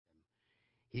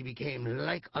He became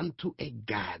like unto a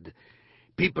god.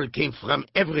 People came from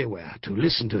everywhere to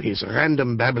listen to his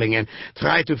random babbling and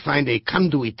try to find a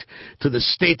conduit to the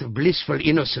state of blissful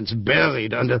innocence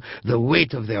buried under the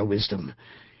weight of their wisdom.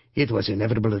 It was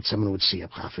inevitable that someone would see a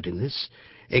profit in this.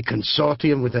 A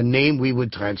consortium with a name we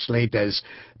would translate as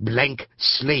Blank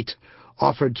Slate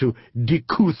offered to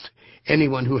decouth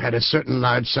anyone who had a certain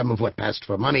large sum of what passed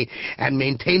for money and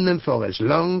maintain them for as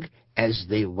long as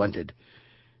they wanted.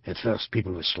 At first,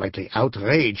 people were slightly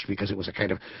outraged because it was a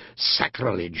kind of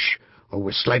sacrilege, or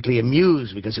were slightly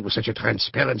amused because it was such a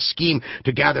transparent scheme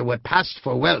to gather what passed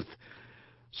for wealth.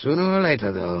 Sooner or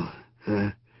later, though,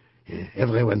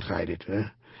 everyone tried it.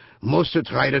 Most who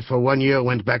tried it for 1 year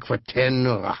went back for 10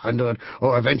 or 100,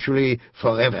 or eventually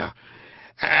forever.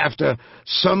 After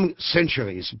some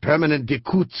centuries, permanent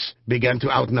decouths began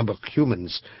to outnumber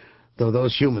humans, though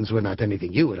those humans were not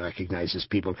anything you would recognize as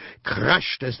people,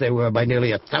 crushed as they were by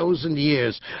nearly 1,000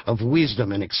 years of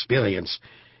wisdom and experience,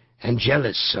 and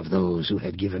jealous of those who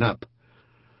had given up.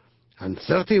 On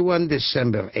 31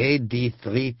 December A.D.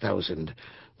 3000,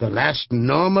 the last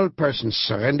normal person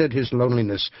surrendered his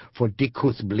loneliness for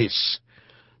decouth bliss.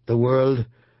 The world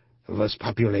was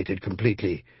populated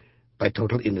completely by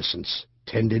total innocence,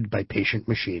 tended by patient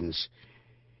machines.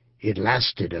 It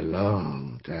lasted a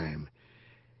long time.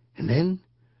 And then,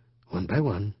 one by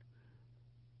one,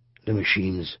 the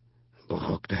machines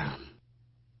broke down.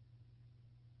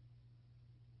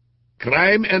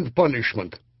 Crime and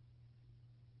punishment.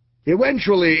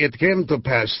 Eventually, it came to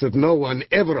pass that no one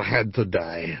ever had to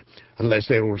die, unless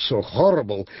they were so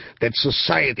horrible that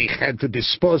society had to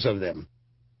dispose of them.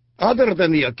 Other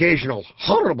than the occasional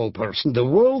horrible person, the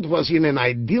world was in an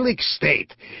idyllic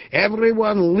state,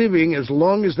 everyone living as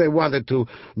long as they wanted to,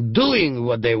 doing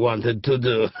what they wanted to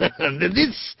do.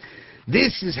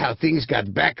 This is how things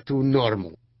got back to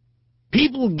normal.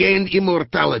 People gained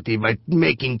immortality by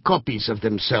making copies of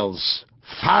themselves,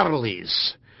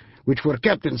 Farleys, which were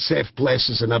kept in safe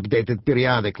places and updated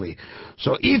periodically.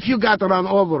 So if you got run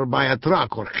over by a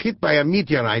truck or hit by a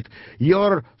meteorite,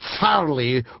 your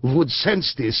Farley would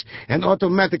sense this and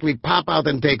automatically pop out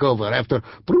and take over after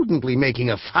prudently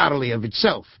making a Farley of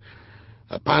itself.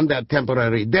 Upon that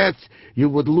temporary death, you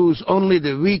would lose only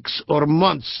the weeks or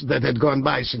months that had gone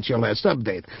by since your last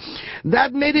update.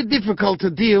 That made it difficult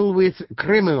to deal with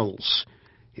criminals.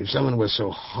 If someone was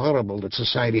so horrible that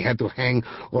society had to hang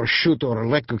or shoot or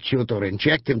electrocute or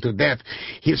inject him to death,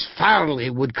 his Farley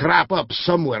would crop up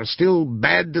somewhere, still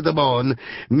bad to the bone,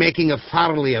 making a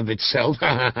Farley of itself,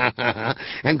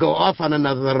 and go off on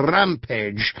another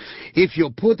rampage. If you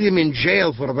put him in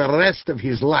jail for the rest of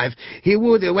his life, he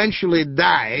would eventually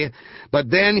die, but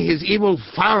then his evil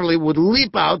Farley would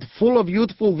leap out full of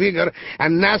youthful vigor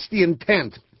and nasty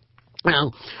intent.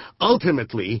 Well,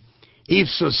 ultimately, if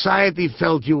society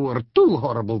felt you were too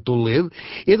horrible to live,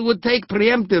 it would take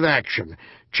preemptive action.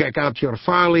 Check out your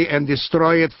Farley and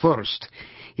destroy it first,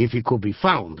 if it could be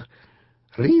found.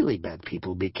 Really bad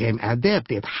people became adept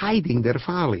at hiding their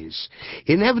Farleys.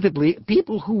 Inevitably,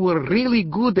 people who were really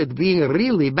good at being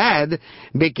really bad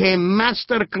became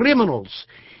master criminals.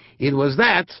 It was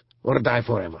that or die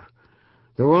forever.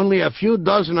 There were only a few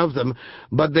dozen of them,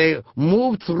 but they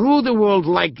moved through the world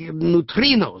like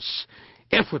neutrinos.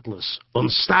 Effortless,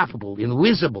 unstoppable,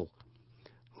 invisible.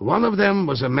 One of them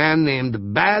was a man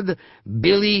named Bad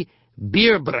Billy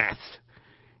Beerbreath.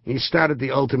 He started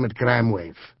the ultimate crime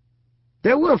wave.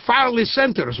 There were Farley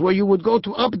centers where you would go to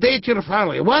update your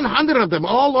Farley, 100 of them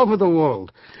all over the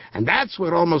world. And that's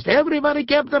where almost everybody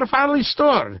kept their Farley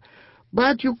stored.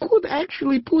 But you could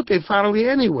actually put a Farley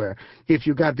anywhere if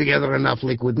you got together enough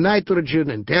liquid nitrogen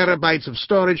and terabytes of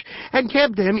storage and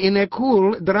kept them in a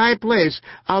cool, dry place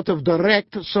out of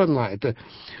direct sunlight.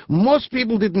 Most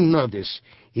people didn't know this.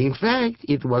 In fact,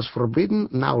 it was forbidden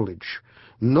knowledge.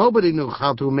 Nobody knew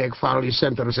how to make Farley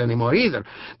centers anymore either.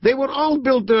 They were all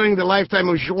built during the lifetime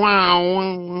of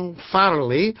João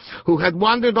Farley, who had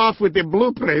wandered off with the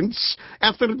blueprints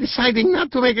after deciding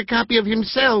not to make a copy of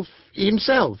himself.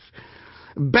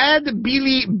 Bad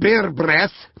Billy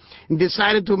Beerbreath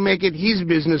decided to make it his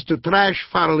business to trash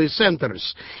Farley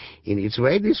centers. In its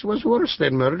way, this was worse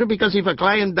than murder, because if a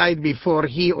client died before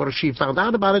he or she found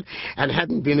out about it and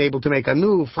hadn't been able to make a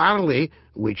new Farley,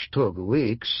 which took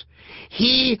weeks,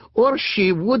 he or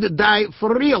she would die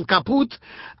for real, kaput,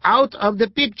 out of the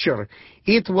picture.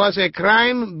 It was a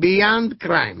crime beyond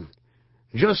crime.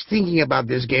 Just thinking about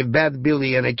this gave Bad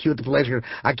Billy an acute pleasure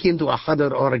akin to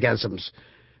 100 orgasms.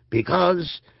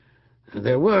 Because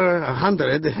there were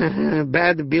 100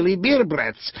 Bad Billy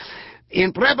Beerbreaths.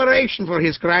 In preparation for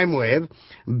his crime wave,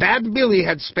 Bad Billy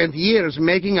had spent years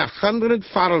making 100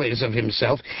 Farleys of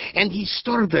himself, and he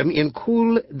stored them in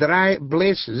cool, dry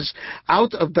places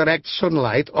out of direct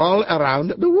sunlight all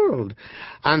around the world.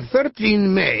 On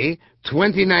 13 May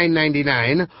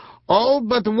 2999, all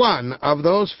but one of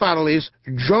those Farleys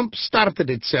jump-started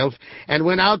itself and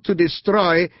went out to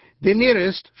destroy the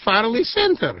nearest Farley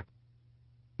center.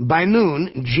 By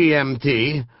noon,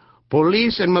 GMT,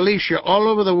 police and militia all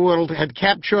over the world had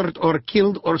captured or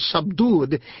killed or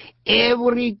subdued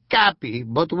every copy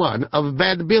but one of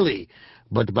Bad Billy.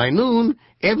 But by noon,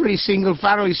 every single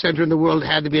Farley center in the world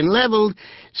had been leveled,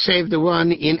 save the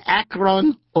one in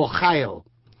Akron, Ohio.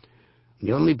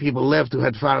 The only people left who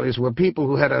had Farleys were people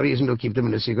who had a reason to keep them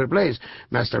in a secret place.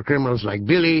 Master criminals like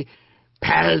Billy,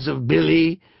 pals of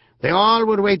Billy. They all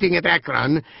were waiting at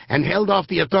Akron and held off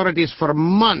the authorities for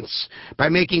months by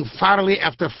making Farley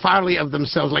after Farley of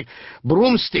themselves like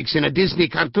broomsticks in a Disney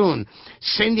cartoon,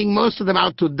 sending most of them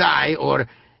out to die or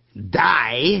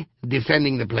die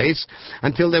defending the place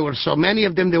until there were so many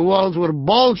of them the walls were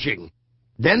bulging.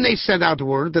 Then they sent out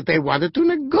word that they wanted to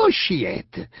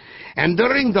negotiate. And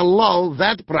during the lull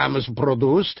that promise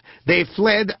produced, they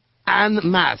fled en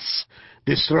masse,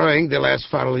 destroying the last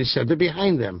Farley center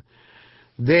behind them.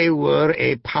 They were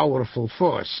a powerful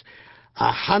force.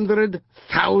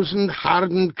 100,000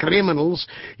 hardened criminals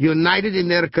united in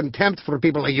their contempt for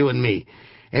people like you and me,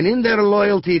 and in their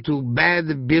loyalty to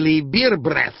Bad Billy Beer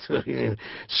Breath.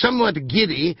 Somewhat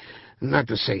giddy, not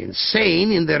to say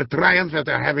insane, in their triumph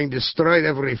after having destroyed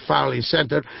every Farley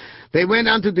center, they went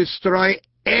on to destroy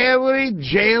every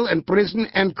jail and prison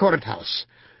and courthouse.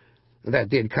 That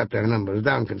did cut their numbers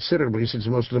down considerably, since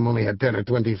most of them only had 10 or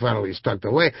 20 Farleys tucked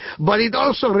away. But it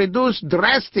also reduced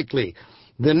drastically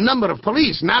the number of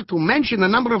police, not to mention the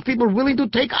number of people willing to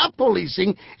take up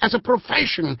policing as a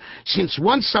profession, since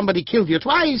once somebody killed you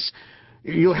twice,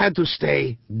 you had to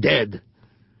stay dead.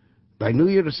 By New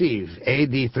Year's Eve,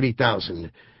 AD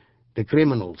 3000, the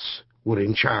criminals were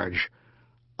in charge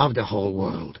of the whole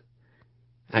world.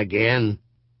 Again.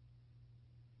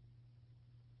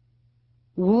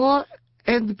 War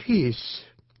and peace.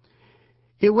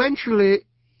 Eventually,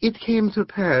 it came to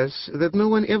pass that no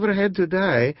one ever had to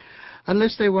die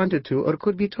unless they wanted to or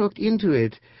could be talked into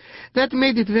it. That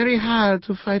made it very hard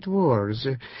to fight wars,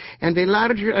 and a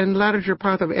larger and larger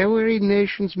part of every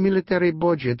nation's military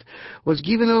budget was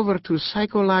given over to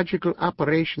psychological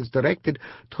operations directed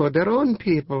toward their own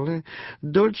people.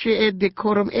 Dulce et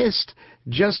decorum est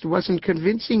just wasn't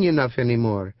convincing enough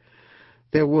anymore.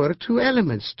 There were two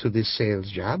elements to this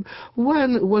sales job.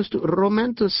 One was to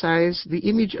romanticize the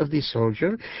image of the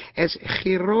soldier as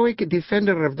heroic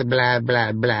defender of the blah,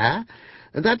 blah, blah.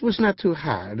 That was not too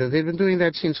hard. They've been doing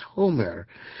that since Homer.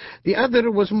 The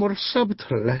other was more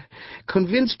subtle.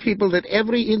 Convince people that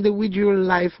every individual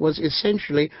life was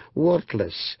essentially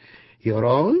worthless. Your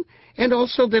own, and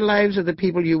also the lives of the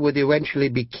people you would eventually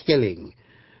be killing.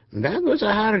 That was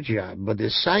a hard job, but the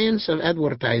science of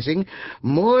advertising,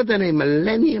 more than a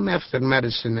millennium after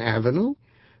Madison Avenue,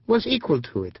 was equal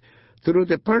to it, through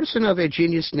the person of a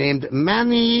genius named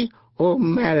Manny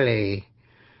O'Malley.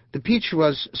 The pitch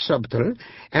was subtle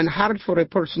and hard for a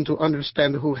person to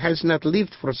understand who has not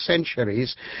lived for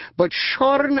centuries, but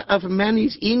shorn of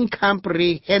Manny's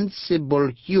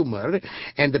incomprehensible humor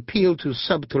and appeal to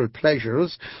subtle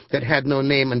pleasures that had no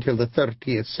name until the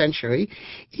 30th century,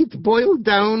 it boiled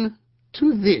down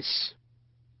to this.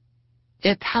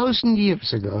 1,000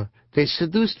 years ago, they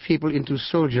seduced people into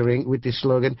soldiering with the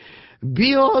slogan,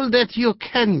 "Be all that you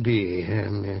can be."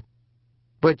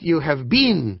 But you have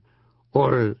been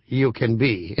or you can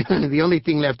be. The only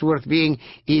thing left worth being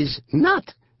is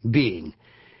not being.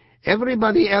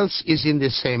 Everybody else is in the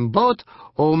same boat.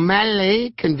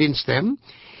 O'Malley convinced them.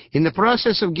 In the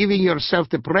process of giving yourself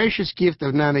the precious gift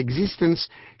of non-existence,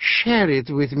 share it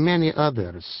with many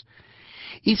others.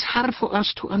 It's hard for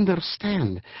us to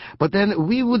understand, but then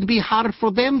we would be hard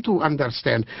for them to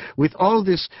understand, with all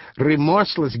this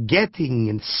remorseless getting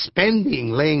and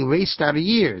spending laying waste our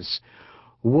years.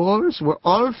 Wars were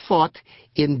all fought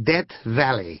in Death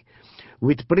Valley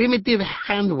with primitive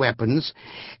hand weapons,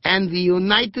 and the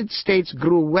United States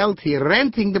grew wealthy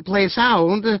renting the place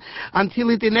out until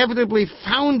it inevitably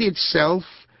found itself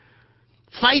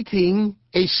fighting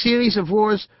a series of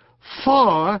wars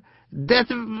for Death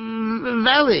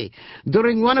Valley,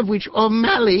 during one of which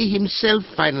O'Malley himself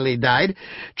finally died,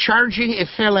 charging a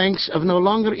phalanx of no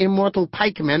longer immortal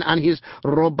pikemen on his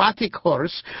robotic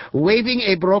horse, waving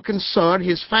a broken sword.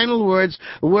 His final words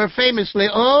were famously,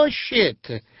 "Oh,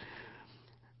 shit."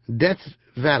 Death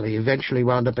Valley eventually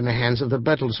wound up in the hands of the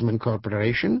Bertelsmann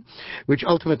Corporation, which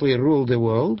ultimately ruled the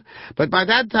world. But by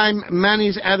that time,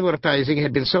 Manny's advertising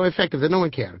had been so effective that no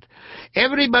one cared.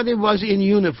 Everybody was in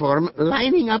uniform,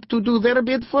 lining up to do their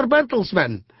bit for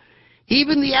Bertelsmann.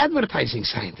 Even the advertising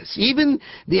scientists, even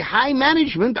the high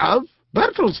management of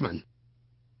Bertelsmann.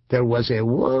 There was a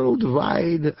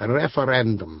worldwide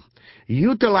referendum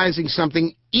utilizing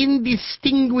something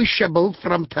indistinguishable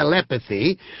from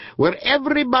telepathy, where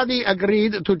everybody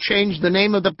agreed to change the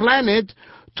name of the planet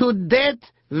to Death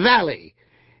Valley,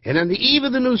 and on the eve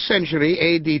of the new century,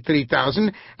 A.D.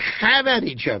 3000, have at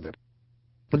each other.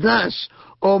 Thus,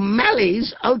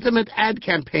 O'Malley's ultimate ad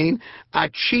campaign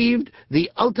achieved the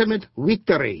ultimate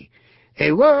victory,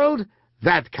 a world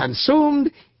that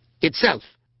consumed itself.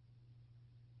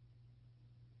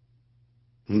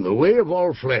 In the way of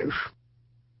all flesh.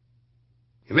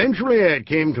 Eventually it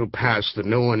came to pass that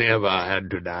no one ever had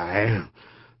to die,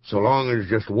 so long as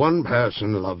just one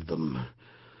person loved them.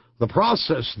 The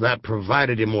process that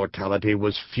provided immortality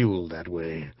was fueled that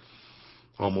way.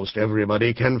 Almost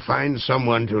everybody can find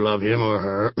someone to love him or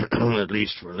her, at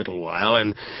least for a little while,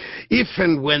 and if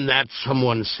and when that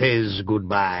someone says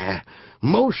goodbye,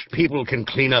 most people can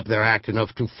clean up their act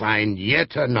enough to find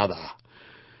yet another.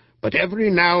 But every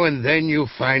now and then you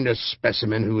find a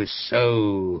specimen who is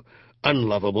so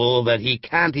unlovable that he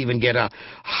can't even get a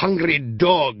hungry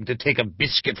dog to take a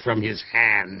biscuit from his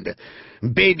hand.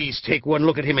 Babies take one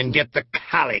look at him and get the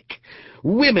colic.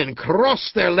 Women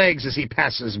cross their legs as he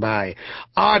passes by.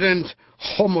 Ardent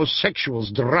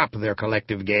homosexuals drop their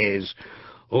collective gaze.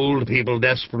 Old people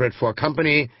desperate for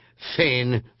company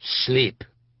feign sleep.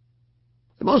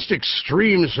 The most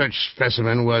extreme such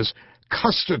specimen was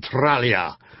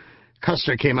Custertralia.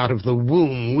 Custer came out of the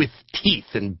womb with teeth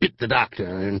and bit the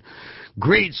doctor. In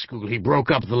grade school, he broke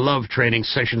up the love training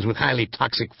sessions with highly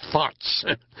toxic farts.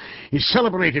 He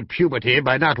celebrated puberty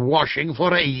by not washing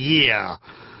for a year.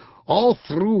 All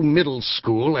through middle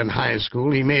school and high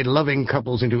school, he made loving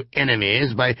couples into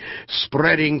enemies by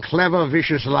spreading clever,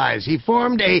 vicious lies. He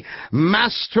formed a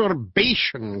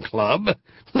masturbation club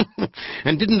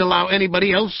and didn't allow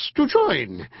anybody else to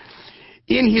join.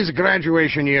 In his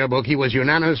graduation yearbook, he was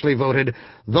unanimously voted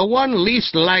the one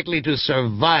least likely to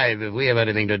survive if we have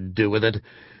anything to do with it.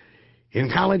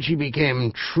 In college, he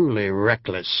became truly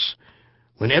reckless.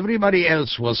 When everybody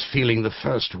else was feeling the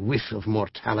first whiff of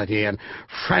mortality and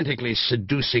frantically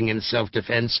seducing in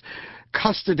self-defense,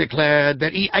 Custer declared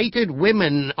that he hated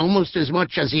women almost as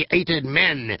much as he hated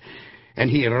men, and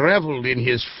he reveled in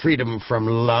his freedom from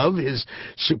love, his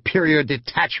superior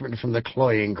detachment from the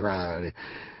cloying crowd.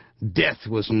 Death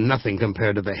was nothing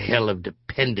compared to the hell of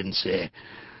dependency.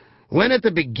 When at the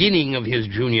beginning of his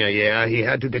junior year he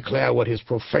had to declare what his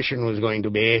profession was going to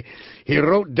be, he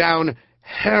wrote down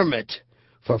hermit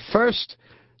for first,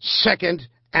 second,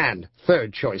 and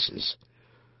third choices.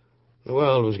 The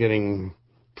world was getting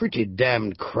pretty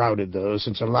damned crowded, though,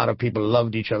 since a lot of people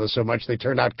loved each other so much they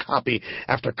turned out copy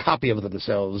after copy of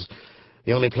themselves.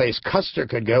 The only place Custer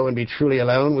could go and be truly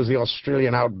alone was the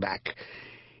Australian outback.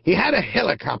 He had a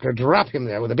helicopter drop him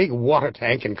there with a big water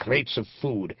tank and crates of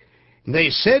food.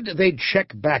 They said they'd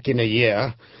check back in a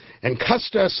year, and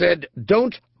Custer said,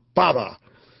 "Don't bother.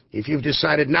 If you've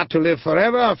decided not to live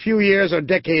forever, a few years or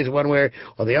decades one way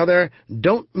or the other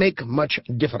don't make much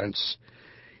difference."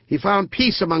 He found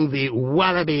peace among the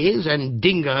wallabies and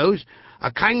dingoes.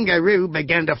 A kangaroo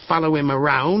began to follow him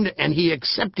around, and he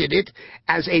accepted it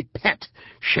as a pet,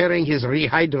 sharing his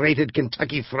rehydrated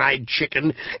Kentucky Fried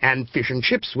Chicken and fish and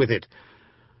chips with it.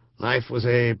 Life was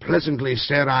a pleasantly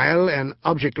sterile and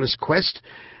objectless quest.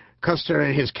 Custer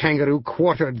and his kangaroo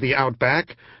quartered the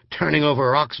outback, turning over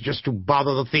rocks just to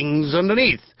bother the things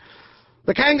underneath.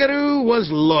 The kangaroo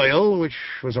was loyal, which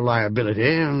was a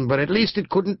liability, but at least it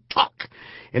couldn't talk,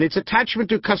 and its attachment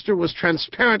to Custer was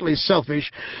transparently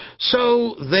selfish,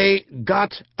 so they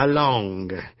got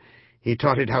along. He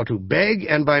taught it how to beg,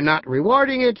 and by not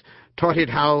rewarding it, taught it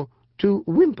how to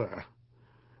whimper.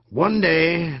 One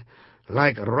day,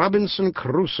 like Robinson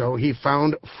Crusoe, he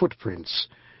found footprints.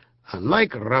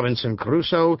 Unlike Robinson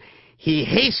Crusoe, he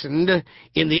hastened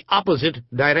in the opposite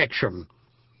direction.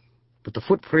 But the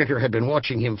footprinter had been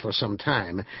watching him for some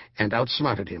time and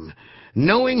outsmarted him.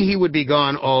 Knowing he would be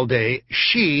gone all day,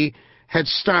 she had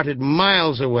started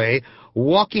miles away,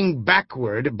 walking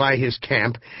backward by his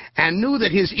camp, and knew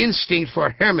that his instinct for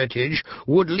hermitage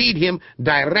would lead him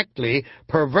directly,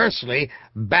 perversely,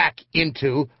 back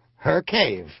into her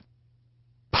cave.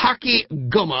 Pocky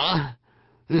Gumma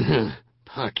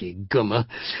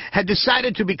had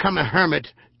decided to become a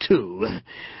hermit, too,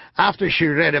 after she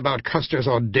read about Custer's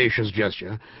audacious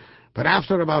gesture. But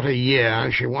after about a year,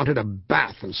 she wanted a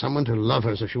bath and someone to love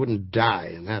her so she wouldn't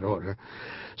die, in that order.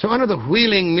 So under the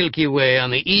wheeling Milky Way on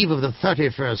the eve of the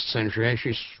 31st century,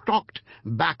 she stalked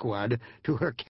backward to her